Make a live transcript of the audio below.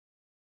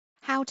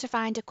How to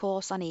find a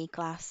course on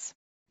eClass.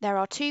 There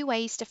are two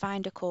ways to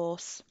find a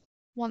course.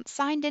 Once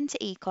signed into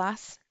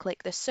eClass,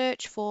 click the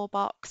Search For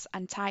box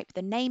and type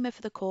the name of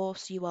the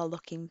course you are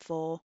looking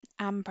for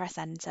and press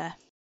Enter.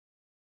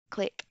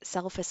 Click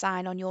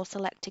Self-Assign on your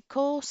selected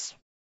course.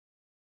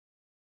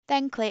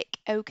 Then click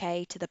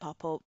OK to the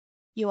pop-up.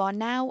 You are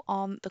now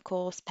on the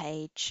course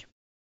page.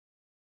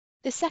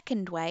 The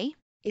second way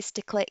is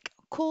to click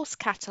Course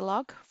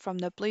Catalogue from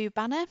the blue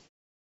banner.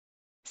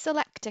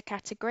 Select a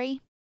category.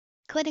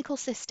 Clinical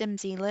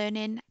Systems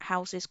e-learning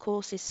houses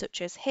courses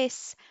such as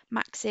HIS,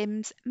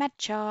 Maxims,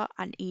 MedChart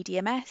and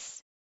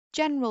EDMS.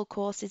 General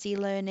Courses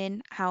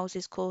e-learning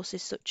houses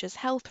courses such as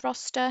Health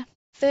Roster.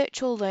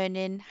 Virtual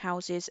Learning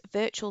houses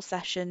virtual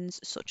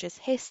sessions such as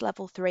HIS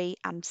Level 3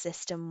 and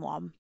System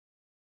 1.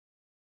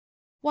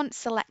 Once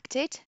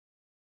selected,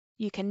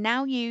 you can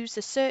now use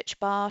the search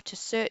bar to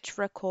search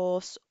for a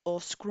course or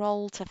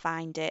scroll to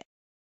find it.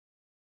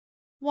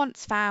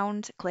 Once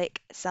found, click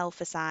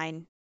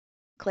Self-Assign.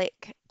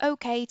 Click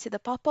OK to the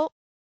pop-up.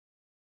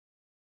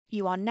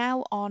 You are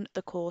now on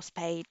the course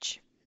page.